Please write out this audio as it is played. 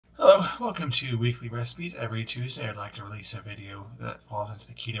Welcome to Weekly Recipes. Every Tuesday I'd like to release a video that falls into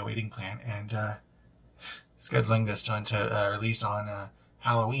the keto eating plan, and scheduling this done to release on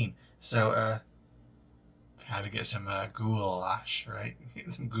Halloween. So how to get some goulash, right?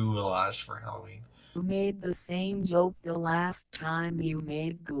 Get some goulash for Halloween. You made the same joke the last time you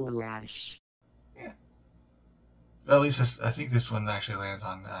made goulash. Yeah. But at least I think this one actually lands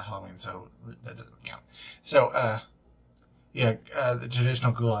on Halloween, so that doesn't count. So, the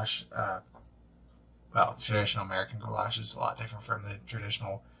traditional goulash, traditional American goulash is a lot different from the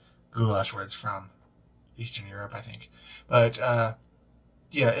traditional goulash where it's from Eastern Europe, I think. But,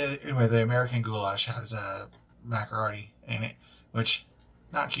 anyway, the American goulash has macaroni in it, which,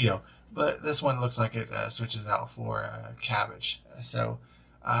 not keto, but this one looks like it switches out for cabbage. So,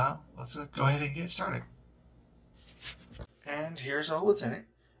 let's go ahead and get started. And here's all what's in it.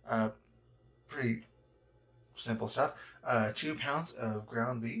 Pretty simple stuff. 2 pounds of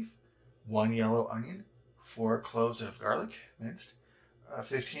ground beef, 1 yellow onion, 4 cloves of garlic minced, a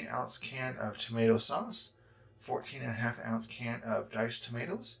 15-ounce can of tomato sauce, 14.5-ounce can of diced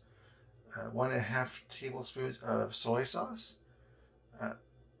tomatoes, 1.5 tablespoons of soy sauce,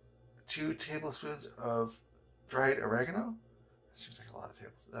 2 tablespoons of dried oregano. That seems like a lot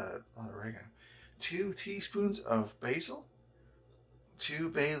of oregano. 2 teaspoons of basil, 2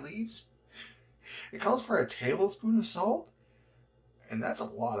 bay leaves. It calls for a tablespoon of salt, and that's a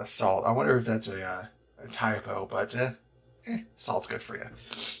lot of salt. I wonder if that's a typo, but salt's good for you.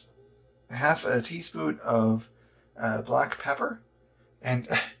 Half a teaspoon of black pepper, and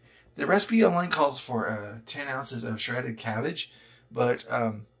the recipe online calls for 10 ounces of shredded cabbage, but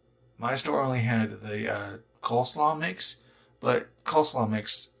my store only had the coleslaw mix, but coleslaw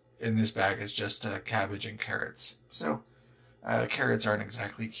mix in this bag is just cabbage and carrots. So carrots aren't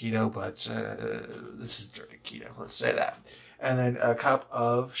exactly keto, but this is dirty keto, let's say that. And then a cup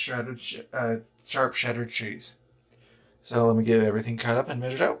of shredded sharp cheddar cheese. So let me get everything cut up and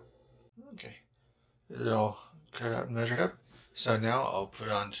measured out. Okay, it's all cut out and measured up. So now I'll put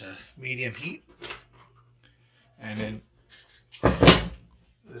it on to medium heat. And in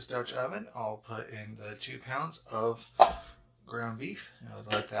this Dutch oven, I'll put in the 2 pounds of ground beef. I'll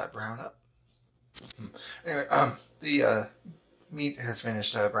let that brown up. Anyway, the meat has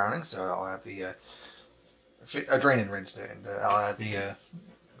finished browning, so I'll add the drain and rinse it, and I'll add the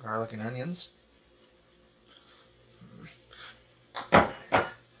garlic and onions.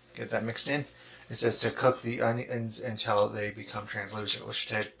 Get that mixed in. It says to cook the onions until they become translucent,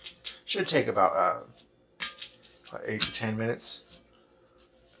 which should take about 8 to 10 minutes.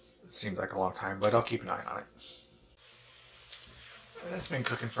 It seems like a long time, but I'll keep an eye on it. It's been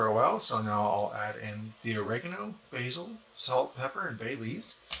cooking for a while, so now I'll add in the oregano, basil, salt, pepper, and bay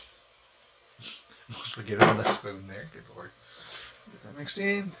leaves. Mostly get it on the spoon there, good lord. Get that mixed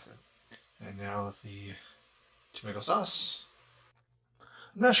in. And now the tomato sauce.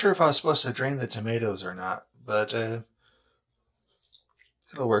 I'm not sure if I was supposed to drain the tomatoes or not, but it'll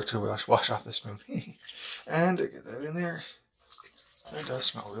work to wash off the spoon. And get that in there. That does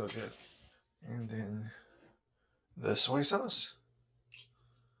smell really good. And then the soy sauce.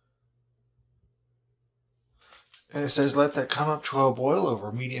 And it says let that come up to a boil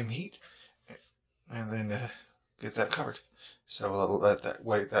over medium heat, and then get that covered. So we'll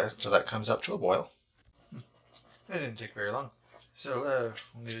wait till that comes up to a boil. That didn't take very long. So what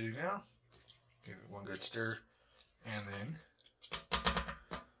I'm going to do now, give it one good stir, and then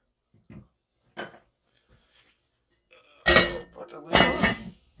put the lid on,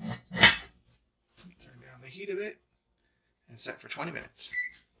 turn down the heat a bit, and set for 20 minutes.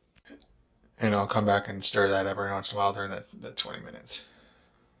 And I'll come back and stir that every once in a while during the 20 minutes.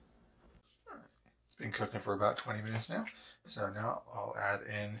 Right. It's been cooking for about 20 minutes now. So now I'll add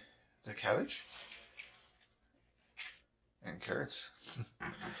in the cabbage and carrots.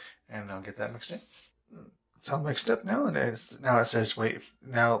 And I'll get that mixed in. It's all mixed up now. And now it says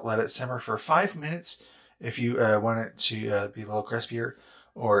now let it simmer for 5 minutes if you want it to be a little crispier,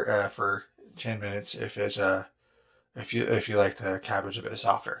 or for 10 minutes if you like the cabbage a bit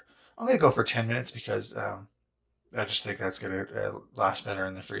softer. I'm going to go for 10 minutes because I just think that's going to last better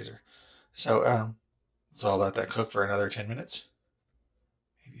in the freezer. So it's all about that cook for another 10 minutes.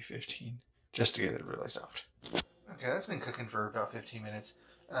 Maybe 15. Just to get it really soft. Okay, that's been cooking for about 15 minutes.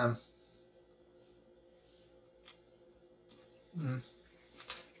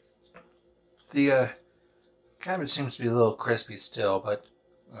 The cabbage seems to be a little crispy still, but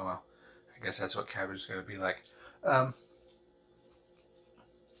oh well. I guess that's what cabbage is going to be like.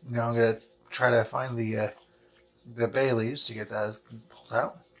 Now I'm going to try to find the bay leaves to get that pulled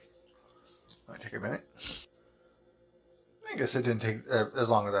out. Might take a minute. I guess it didn't take as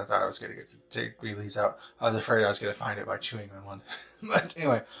long as I thought I was going to take the leaves out. I was afraid I was going to find it by chewing on one. But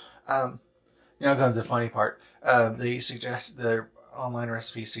anyway, now comes the funny part. The online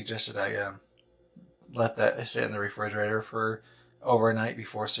recipe suggested I let that sit in the refrigerator for overnight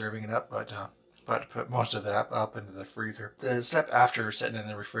before serving it up, but put most of that up into the freezer. The step after sitting in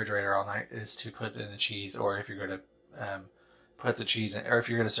the refrigerator all night is to put in the cheese, or if you're going to put the cheese in, or if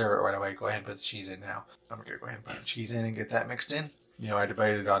you're going to serve it right away, go ahead and put the cheese in now. I'm going to go ahead and put the cheese in and get that mixed in. I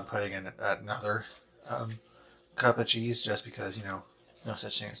debated on putting in another cup of cheese just because, no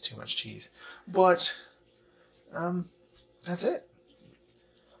such thing as too much cheese. But, that's it.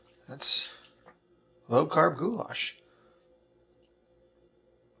 That's low-carb goulash.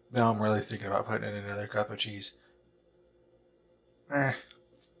 Now I'm really thinking about putting in another cup of cheese.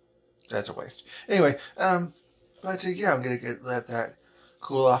 That's a waste. Anyway, but yeah, I'm gonna let that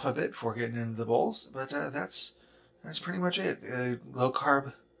cool off a bit before getting into the bowls. But that's pretty much it. Low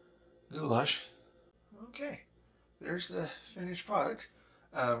carb goulash. Okay, there's the finished product.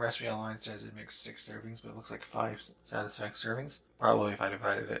 Recipe online says it makes 6 servings, but it looks like 5 satisfying servings. Probably if I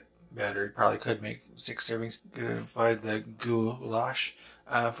divided it better, it probably could make 6 servings. Gonna divide the goulash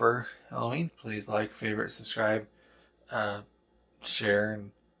for Halloween. Please like, favorite, subscribe, share,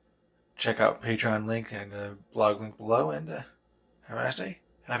 and check out Patreon link and blog link below. And have a nice day.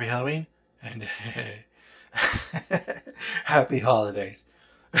 Happy Halloween and happy holidays.